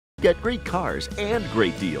Get great cars and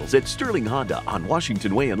great deals at Stirling Honda on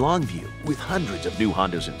Washington Way in Longview. With hundreds of new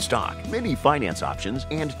Hondas in stock, many finance options,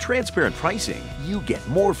 and transparent pricing, you get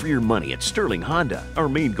more for your money at Stirling Honda. Our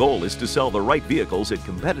main goal is to sell the right vehicles at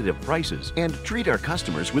competitive prices and treat our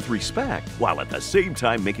customers with respect, while at the same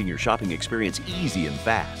time making your shopping experience easy and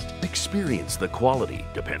fast. Experience the quality,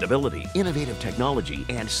 dependability, innovative technology,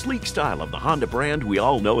 and sleek style of the Honda brand we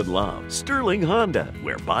all know and love. Stirling Honda,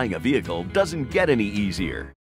 where buying a vehicle doesn't get any easier.